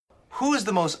Who is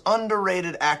the most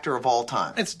underrated actor of all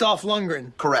time? It's Dolph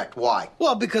Lundgren. Correct. Why?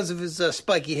 Well, because of his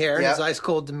spiky hair, and his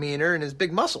ice-cold demeanor, and his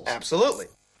big muscles. Absolutely.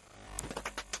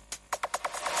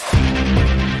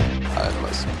 I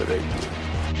must break you.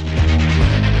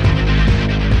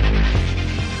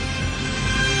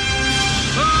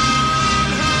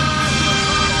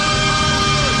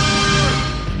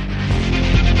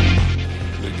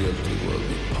 The guilty will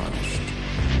be punished.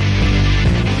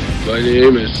 My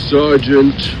name is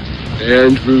Sergeant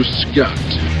Andrew Scott.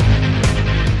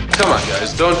 Come on,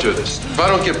 guys, don't do this. If I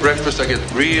don't get breakfast, I get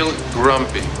real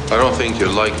grumpy. I don't think you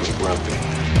like me grumpy.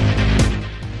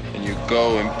 And you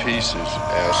go in pieces,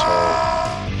 asshole.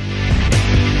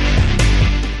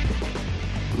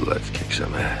 Let's kick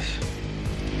some ass.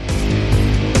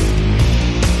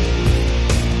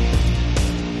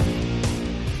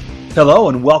 Hello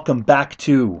and welcome back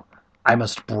to I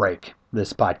Must Break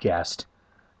This Podcast,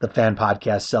 the fan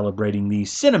podcast celebrating the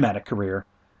cinematic career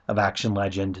of action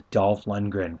legend Dolph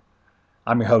Lundgren.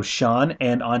 I'm your host Sean,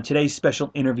 and on today's special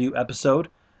interview episode,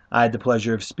 I had the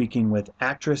pleasure of speaking with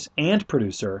actress and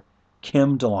producer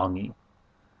Kim DeLonghi.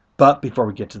 But before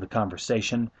we get to the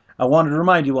conversation, I wanted to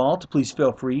remind you all to please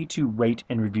feel free to rate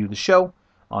and review the show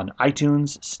on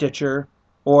iTunes, Stitcher,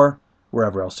 or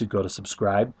wherever else you go to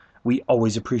subscribe. We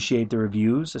always appreciate the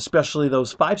reviews, especially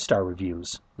those 5-star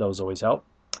reviews. Those always help.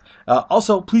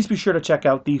 Also, please be sure to check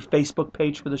out the Facebook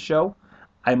page for the show,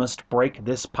 I Must Break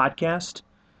This Podcast.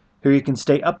 Here you can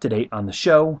stay up to date on the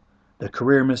show, the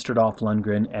career of Mr. Dolph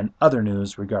Lundgren, and other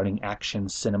news regarding action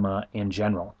cinema in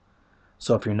general.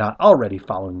 So if you're not already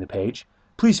following the page,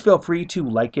 please feel free to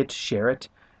like it, share it,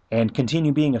 and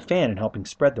continue being a fan and helping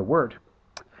spread the word.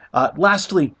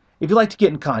 Lastly, if you'd like to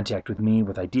get in contact with me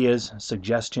with ideas,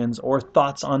 suggestions, or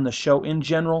thoughts on the show in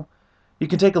general, you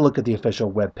can take a look at the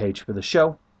official webpage for the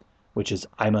show, which is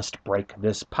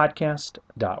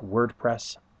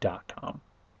imustbreakthispodcast.wordpress.com.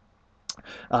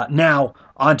 Now,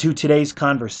 on to today's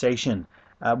conversation.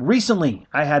 Recently,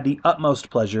 I had the utmost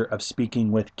pleasure of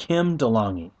speaking with Kim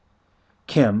DeLonghi.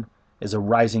 Kim is a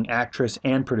rising actress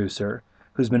and producer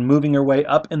who's been moving her way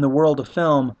up in the world of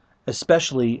film,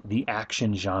 especially the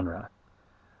action genre.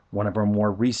 One of her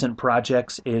more recent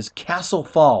projects is Castle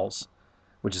Falls,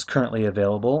 which is currently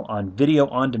available on video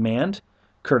on demand,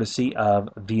 courtesy of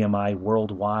VMI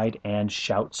Worldwide and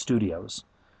Shout Studios.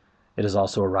 It is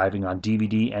also arriving on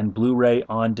DVD and Blu-ray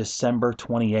on December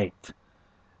 28th.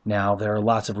 Now, there are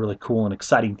lots of really cool and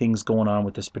exciting things going on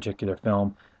with this particular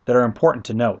film that are important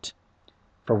to note.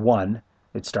 For one,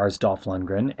 it stars Dolph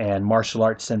Lundgren and martial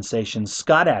arts sensation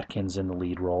Scott Adkins in the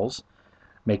lead roles,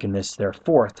 making this their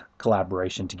 4th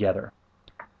collaboration together.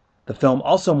 The film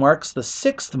also marks the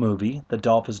 6th movie that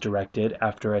Dolph has directed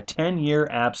after a 10-year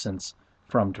absence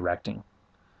from directing.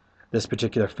 This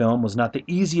particular film was not the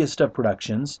easiest of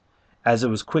productions, as it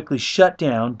was quickly shut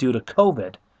down due to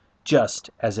COVID just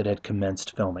as it had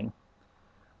commenced filming.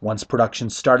 Once production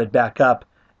started back up,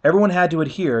 everyone had to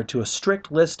adhere to a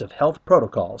strict list of health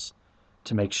protocols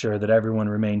to make sure that everyone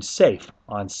remained safe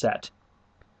on set.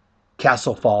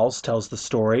 Castle Falls tells the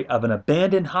story of an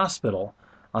abandoned hospital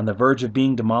on the verge of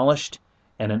being demolished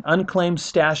and an unclaimed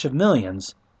stash of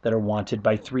millions that are wanted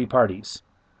by 3 parties: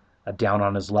 a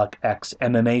down-on-his-luck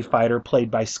ex-MMA fighter played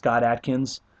by Scott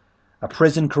Adkins, a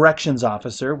prison corrections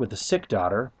officer with a sick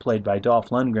daughter played by Dolph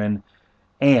Lundgren,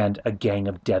 and a gang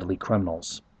of deadly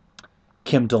criminals.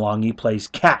 Kim DeLonghi plays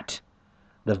Kat,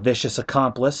 the vicious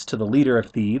accomplice to the leader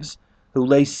of thieves, who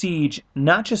lay siege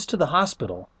not just to the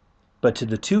hospital, but to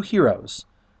the 2 heroes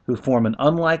who form an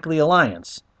unlikely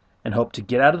alliance and hope to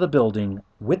get out of the building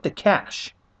with the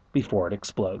cash before it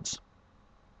explodes.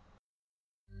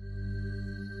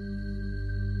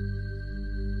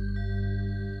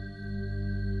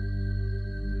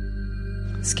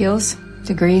 Skills?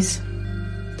 Degrees?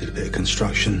 Did a bit of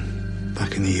construction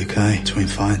back in the UK between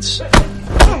fights.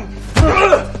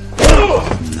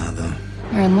 Another.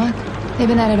 You're in luck. They've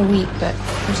been at it a week, but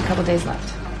there's a couple days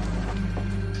left.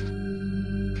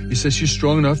 He says she's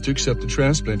strong enough to accept the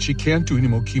transplant. She can't do any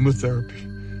more chemotherapy.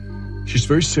 She's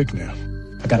very sick now.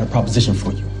 I got a proposition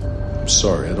for you. I'm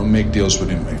sorry, I don't make deals with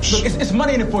inmates. Look, it's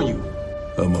money in it for you.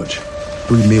 How much?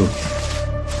 $3 million.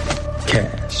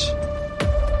 Cash.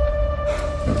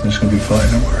 Everything's gonna be fine,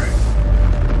 don't worry.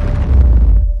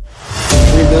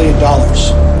 $3 million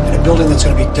in a building that's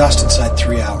going to be dust inside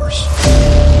 3 hours.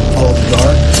 Follow the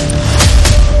guard.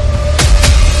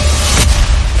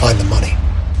 Find the money.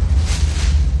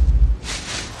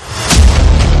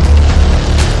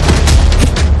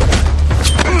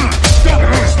 Stop!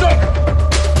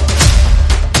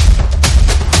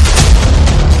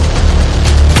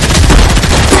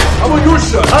 I want your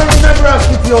shot. I ain't never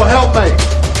asking for your help, mate.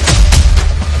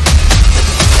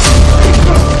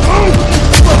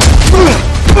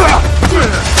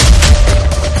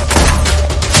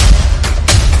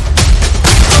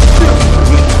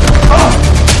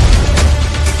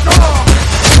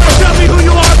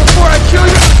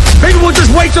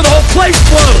 wait till the whole place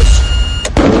blows!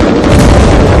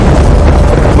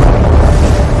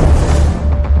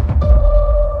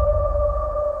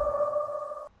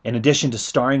 In addition to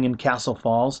starring in Castle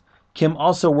Falls, Kim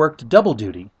also worked double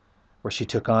duty, where she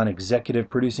took on executive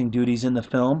producing duties in the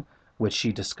film, which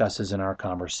she discusses in our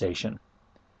conversation.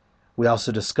 We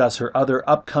also discuss her other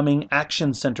upcoming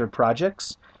action-centered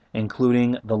projects,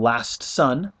 including The Last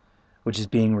Son, which is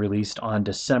being released on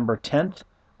December 10th,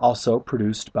 also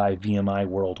produced by VMI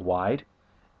Worldwide,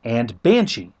 and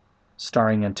Banshee,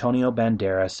 starring Antonio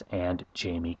Banderas and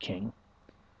Jamie King.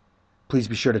 Please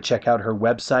be sure to check out her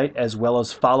website as well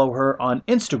as follow her on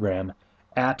Instagram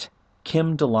at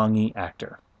Kim DeLonghi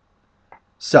Actor.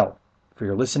 So, for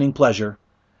your listening pleasure,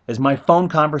 is my phone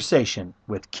conversation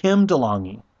with Kim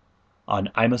DeLonghi on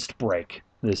I Must Break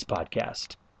This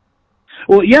Podcast.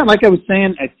 Well, yeah, like I was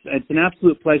saying, it's an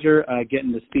absolute pleasure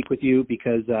getting to speak with you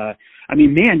because, I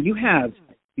mean, man, you have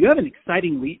an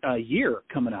exciting year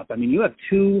coming up. I mean, you have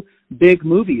 2 big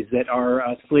movies that are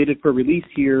slated for release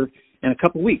here in a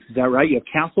couple weeks. Is that right? You have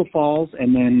Castle Falls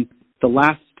and then The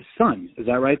Last Son. Is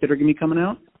that right, that are going to be coming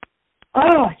out?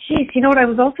 Oh, geez. You know what? I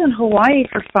was also in Hawaii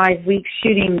for 5 weeks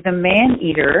shooting The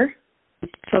Man-Eater.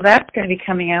 So that's going to be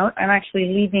coming out. I'm actually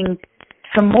leaving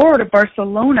tomorrow to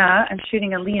Barcelona. I'm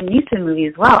shooting a Liam Neeson movie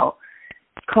as well.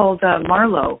 It's called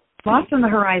Marlowe. Lost on the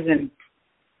Horizon.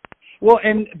 Well,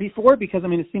 and before, because, I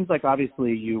mean, it seems like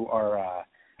obviously you are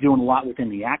doing a lot within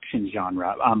the action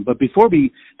genre. But before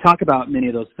we talk about many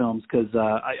of those films, because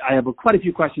I have quite a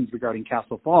few questions regarding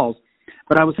Castle Falls,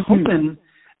 but I was hoping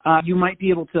you might be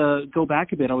able to go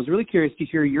back a bit. I was really curious to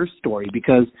hear your story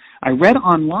because I read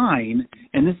online,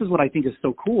 and this is what I think is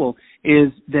so cool,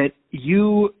 is that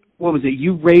you're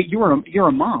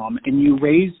a mom and you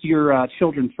raised your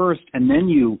children first, and then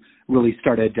you really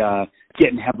started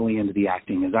getting heavily into the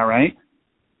acting. Is that right?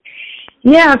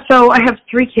 Yeah, so I have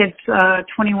 3 kids,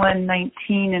 21,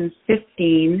 19, and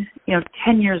 15,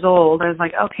 10 years old. I was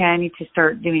like, okay, I need to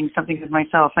start doing something with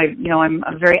myself. I'm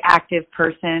a very active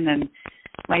person, and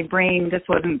my brain just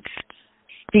wasn't,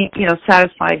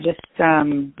 satisfied just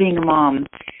being a mom.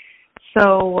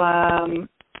 So,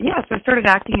 so I started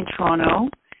acting in Toronto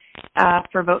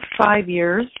for about 5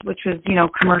 years, which was,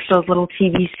 commercials, little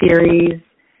TV series.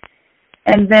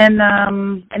 And then I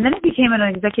became an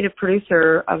executive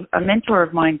producer. A mentor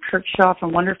of mine, Kirk Shaw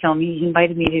from Wonder Film, he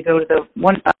invited me to go to the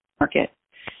One Market.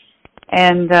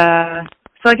 And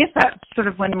so I guess that's sort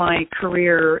of when my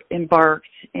career embarked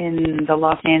in the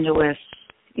Los Angeles.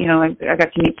 I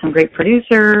got to meet some great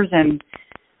producers, and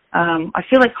I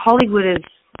feel like Hollywood is,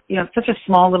 such a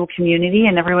small little community,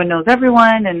 and everyone knows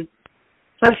everyone. And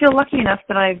so I feel lucky enough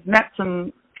that I've met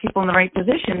some people in the right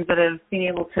positions that have been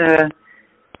able to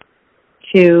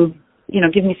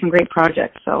give me some great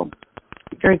projects. So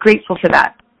I'm very grateful for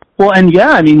that. Well, and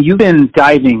yeah, I mean, you've been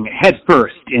diving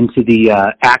headfirst into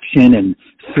the action and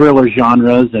thriller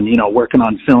genres and, working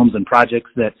on films and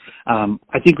projects that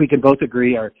I think we can both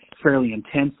agree are fairly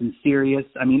intense and serious.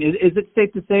 I mean, is it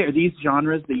safe to say, are these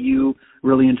genres that you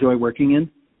really enjoy working in?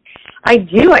 I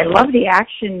do. I love the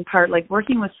action part. Like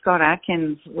working with Scott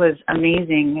Adkins was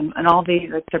amazing, and all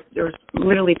there was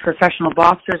literally professional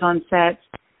boxers on set.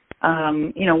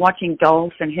 Watching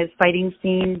Dolph and his fighting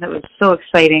scene, that was so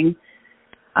exciting.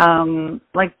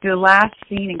 Like the last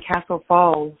scene in Castle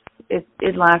Falls,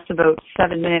 it lasts about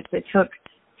 7 minutes. It took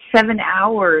 7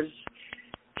 hours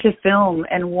to film,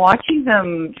 and watching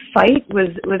them fight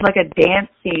was like a dance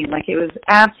scene. Like it was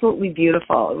absolutely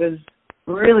beautiful. It was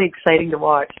really exciting to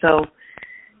watch. So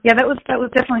yeah, that was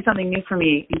definitely something new for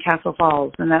me in Castle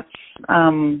Falls, and that's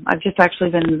I've just actually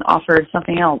been offered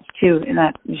something else too in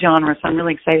that genre, so I'm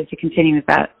really excited to continue with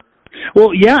that.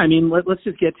 Well, yeah, I mean, let's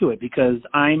just get to it because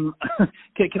I'm.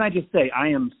 Can I just say I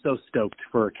am so stoked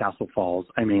for Castle Falls.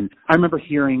 I mean, I remember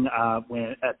hearing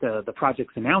when at the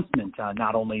project's announcement,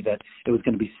 not only that it was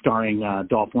going to be starring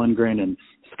Dolph Lundgren and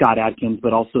Scott Adkins,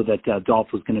 but also that Dolph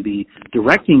was going to be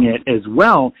directing it as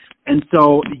well. And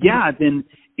so, yeah, I've been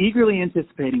eagerly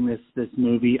anticipating this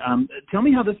movie. Tell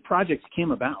me how this project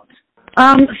came about.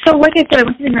 So like I said, I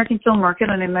went to the American Film Market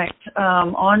and I met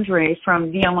Andre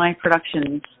from VMI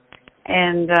Productions.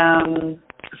 And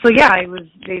so yeah,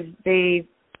 they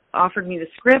offered me the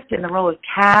script and the role of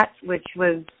Kat, which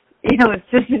was, it's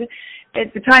just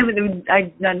at the time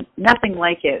I'd done nothing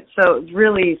like it. So it was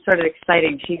really sort of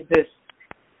exciting. She's this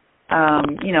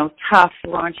tough,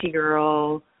 raunchy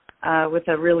girl with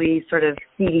a really sort of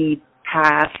seedy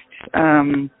past.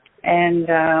 And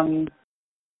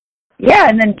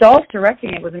then Dolph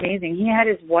directing it was amazing. He had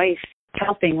his wife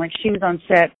helping when she was on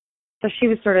set, so she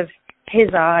was sort of his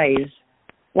eyes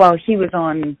while he was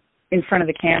in front of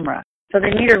the camera. So they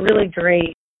made a really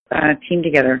great team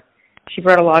together. She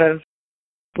brought a lot of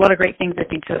great things, I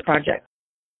think, to the project.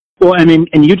 Well, I mean,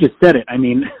 and you just said it. I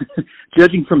mean,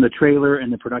 judging from the trailer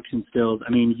and the production stills,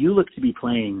 I mean, you look to be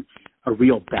playing a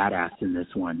real badass in this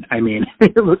one. I mean,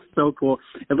 it looks so cool.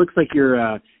 It looks like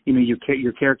your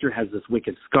character has this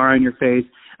wicked scar on your face.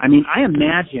 I mean, I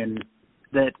imagine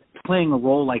that playing a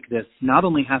role like this not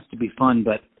only has to be fun,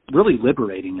 but really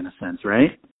liberating in a sense,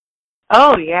 right?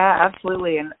 Oh, yeah,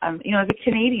 absolutely. And, as a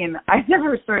Canadian, I've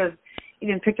never sort of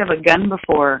even picked up a gun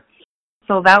before.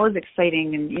 So that was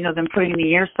exciting. And, them putting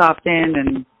the airsoft in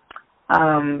and,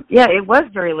 it was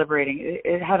very liberating.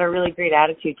 It had a really great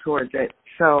attitude towards it.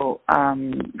 So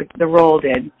the role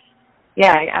did.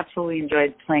 Yeah, I absolutely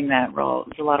enjoyed playing that role. It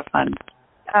was a lot of fun.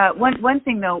 One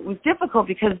thing, though, was difficult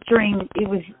because it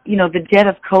was the dead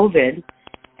of COVID,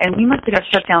 and we must have got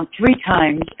shut down 3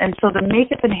 times. And so the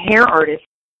makeup and hair artist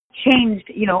changed,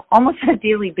 almost on a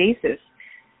daily basis.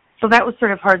 So that was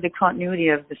sort of hard, the continuity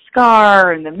of the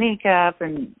scar and the makeup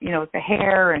and, the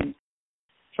hair. And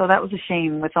so that was a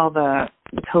shame with all the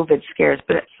COVID scares.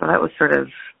 But so that was sort of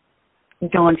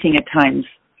daunting at times.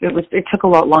 It took a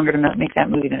lot longer to make that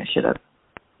movie than it should have.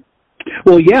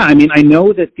 Well, yeah, I mean, I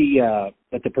know that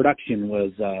the production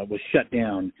was shut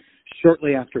down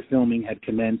shortly after filming had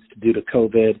commenced due to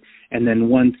COVID, and then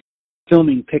once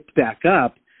filming picked back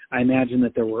up, I imagine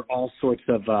that there were all sorts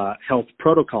of health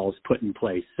protocols put in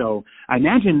place. So I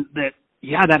imagine that,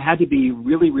 that had to be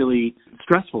really, really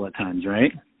stressful at times,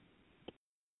 right?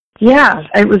 Yeah,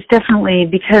 it was definitely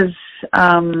because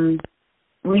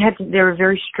they were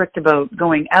very strict about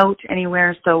going out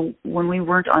anywhere. So when we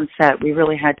weren't on set, we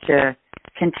really had to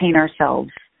contain ourselves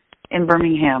in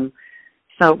Birmingham.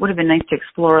 So it would have been nice to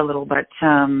explore a little, but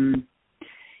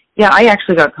I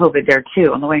actually got COVID there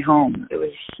too on the way home.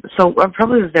 I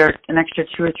probably was there an extra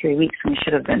 2 or 3 weeks than we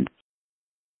should have been.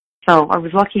 So I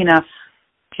was lucky enough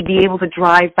to be able to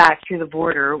drive back through the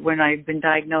border when I'd been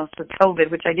diagnosed with COVID,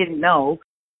 which I didn't know.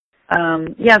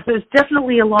 So it's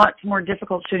definitely a lot more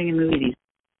difficult shooting a movie,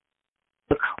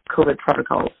 the COVID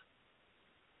protocols.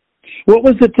 What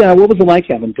was it like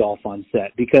having Dolph on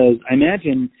set? Because I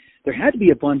imagine there had to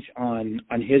be a bunch on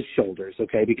his shoulders,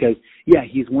 okay? Because,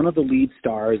 he's one of the lead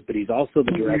stars, but he's also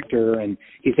the director, and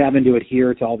he's having to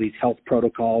adhere to all these health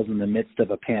protocols in the midst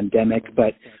of a pandemic.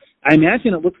 But I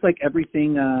imagine it looks like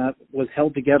everything was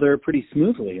held together pretty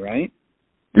smoothly, right?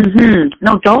 Mm-hmm.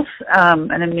 No, Dolph's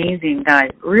an amazing guy.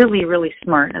 Really, really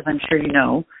smart, as I'm sure you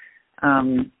know.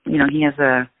 He has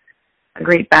a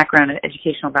great background, an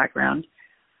educational background.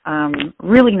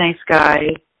 Really nice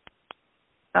guy.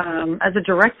 As a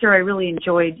director, I really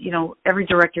enjoyed, every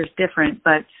director is different,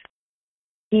 but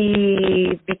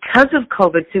because of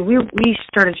COVID, so we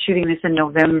started shooting this in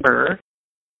November,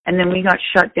 and then we got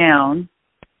shut down,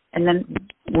 and then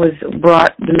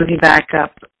brought the movie back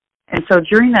up. And so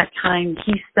during that time,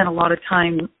 he spent a lot of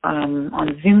time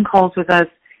on Zoom calls with us.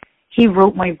 He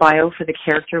wrote my bio for the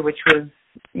character, which was,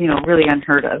 really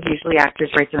unheard of. Usually actors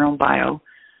write their own bio.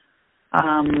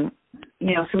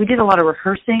 So we did a lot of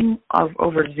rehearsing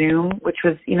over Zoom, which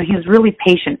was, he was really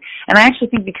patient. And I actually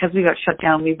think because we got shut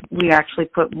down, we actually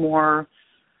put more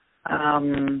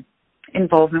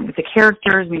involvement with the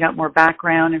characters. We got more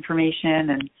background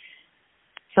information. And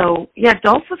so,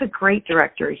 Dolph was a great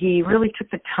director. He really took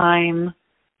the time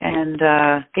and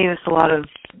gave us a lot of,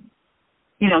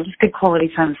 just good quality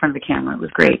time in front of the camera. It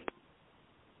was great.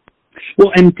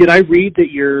 Well, and did I read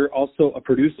that you're also a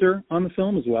producer on the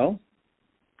film as well?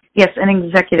 Yes, an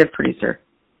executive producer.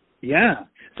 Yeah.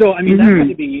 So, I mean,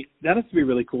 that has to be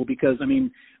really cool because, I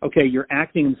mean, okay, you're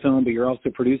acting in film, but you're also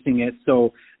producing it.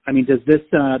 So, I mean, does this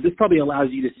probably allows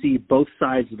you to see both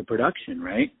sides of the production,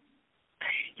 right?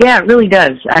 Yeah, it really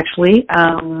does, actually.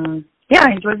 I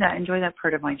enjoy that. I enjoy that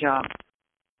part of my job.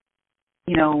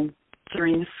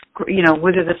 During,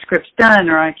 whether the script's done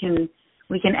or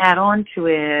we can add on to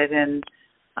it. And,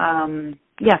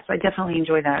 yes, I definitely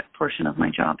enjoy that portion of my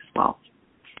job as well.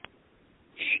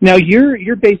 Now,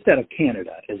 you're based out of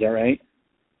Canada, is that right?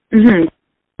 Mm-hmm.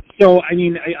 So, I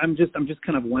mean, I'm just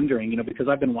kind of wondering, because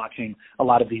I've been watching a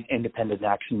lot of these independent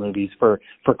action movies for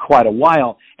quite a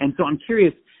while, and so I'm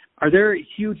curious, are there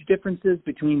huge differences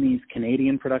between these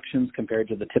Canadian productions compared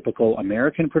to the typical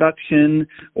American production,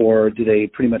 or do they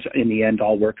pretty much, in the end,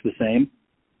 all work the same?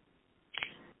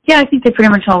 Yeah, I think they pretty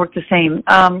much all work the same.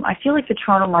 I feel like the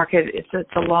Toronto market, it's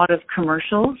a lot of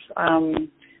commercials.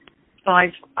 So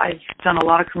I've done a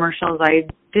lot of commercials. I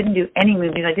didn't do any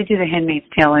movies. I did do The Handmaid's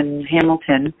Tale in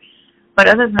Hamilton. But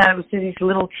other than that, it was these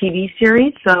little TV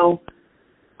series. So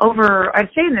I'd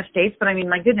say in the States, but I mean,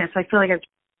 my goodness, I feel like I've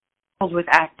struggled with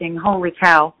acting. Holy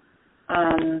cow.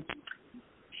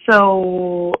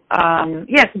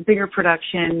 it's a bigger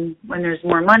production. When there's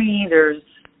more money, there's,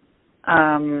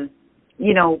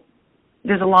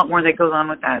 there's a lot more that goes on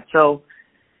with that. So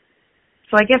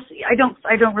I guess I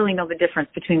don't really know the difference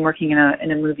between working in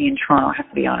a movie in Toronto, I have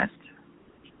to be honest.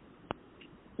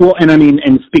 Well,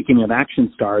 and speaking of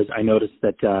action stars, I noticed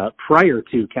that prior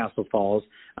to Castle Falls,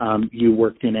 you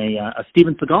worked in a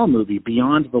Steven Seagal movie,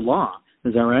 Beyond the Law.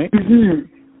 Is that right? Mm-hmm.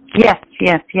 Yes.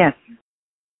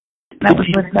 That was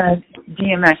with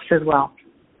DMX as well.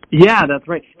 Yeah, that's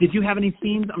right. Did you have any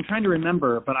scenes? I'm trying to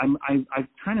remember, but I'm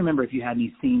trying to remember if you had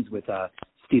any scenes with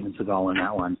Steven Seagal in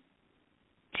that one.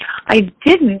 I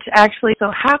didn't, actually.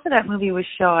 So half of that movie was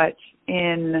shot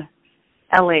in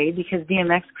L.A. because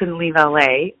DMX couldn't leave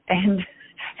L.A. And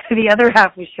the other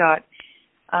half was shot.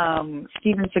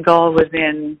 Steven Seagal was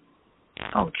in,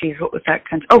 what was that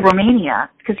country? Romania,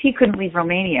 because he couldn't leave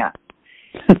Romania.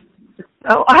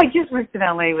 So I just worked in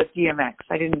L.A. with DMX.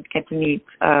 I didn't get to meet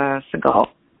Seagal.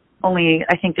 Only,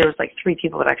 I think there was like 3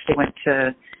 people that actually went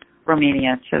to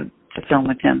Romania to film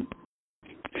with him.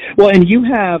 Well, and you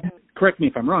have, correct me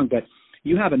if I'm wrong, but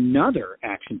you have another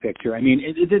action picture.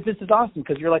 This is awesome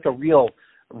because you're like a real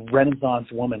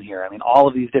Renaissance woman here. All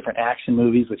of these different action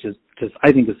movies, which is just,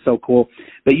 I think is so cool.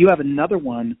 But you have another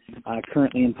one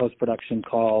currently in post-production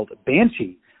called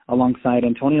Banshee alongside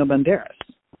Antonio Banderas.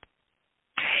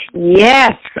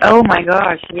 Yes. Oh my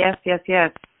gosh. Yes.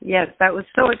 That was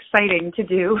so exciting to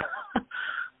do.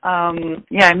 I'm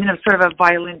in a sort of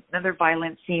another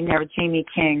violent scene there with Jamie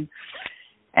King.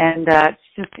 And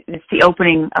it's the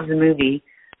opening of the movie.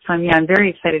 So I'm very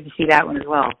excited to see that one as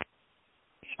well.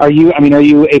 Are you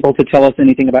able to tell us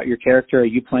anything about your character? Are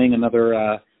you playing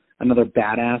another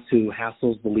badass who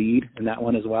hassles the lead in that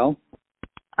one as well?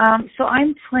 So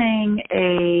I'm playing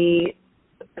a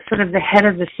sort of the head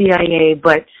of the CIA,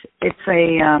 but it's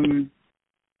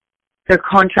they're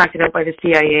contracted out by the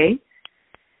CIA.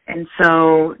 And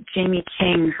so Jamie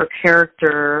King, her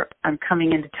character, I'm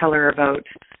coming in to tell her about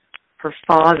her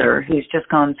father, who's just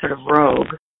gone sort of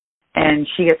rogue. And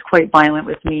she gets quite violent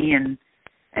with me and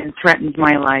threatens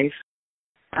my life.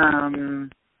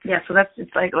 So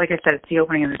it's like I said, it's the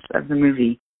opening of the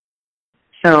movie.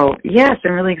 So yes,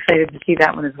 I'm really excited to see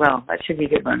that one as well. That should be a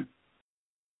good one.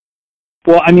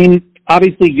 Well,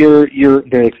 obviously you're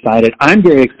very excited. I'm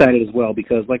very excited as well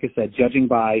because, like I said, judging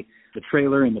by the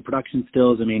trailer and the production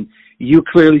stills, you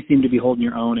clearly seem to be holding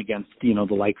your own against, the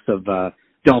likes of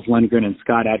Dolph Lundgren and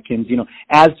Scott Adkins.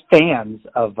 As fans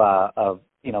of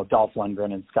Dolph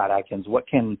Lundgren and Scott Adkins, what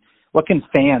can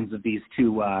fans of these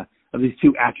two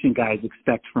action guys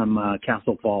expect from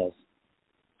Castle Falls?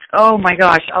 Oh my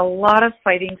gosh, a lot of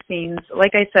fighting scenes.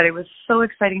 Like I said, it was so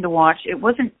exciting to watch. It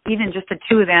wasn't even just the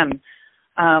two of them.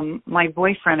 My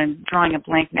boyfriend, I'm drawing a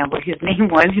blank now what his name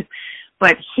was,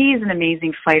 but he's an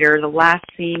amazing fighter. The last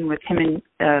scene with him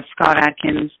and Scott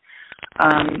Adkins,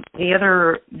 the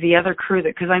other crew,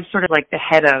 because I'm sort of like the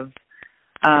head of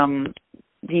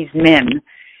these men,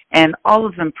 and all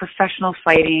of them professional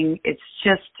fighting. It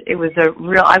was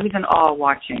I was in awe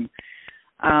watching.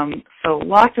 So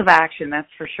lots of action, that's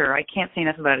for sure. I can't say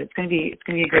enough about it. It's going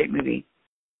to be a great movie.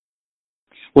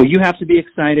 Well, you have to be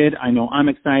excited. I know I'm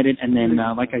excited. And then,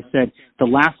 like I said, The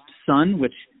Last Son,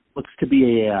 which looks to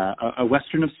be a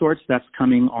Western of sorts, that's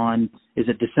coming on, is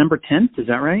it December 10th? Is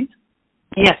that right?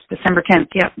 Yes, December 10th.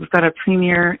 Yeah, we've got a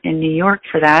premiere in New York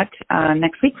for that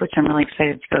next week, which I'm really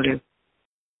excited to go to.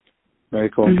 Very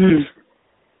cool. Mm-hmm.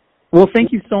 Well,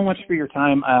 thank you so much for your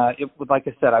time. Like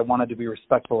I said, I wanted to be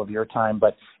respectful of your time,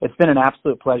 but it's been an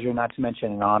absolute pleasure, not to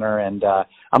mention an honor, and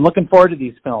I'm looking forward to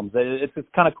these films. It's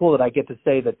kind of cool that I get to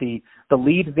say that the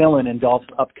lead villain in Dolph's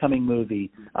upcoming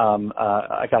movie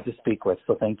I got to speak with,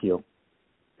 so thank you.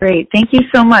 Great. Thank you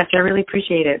so much. I really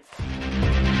appreciate it.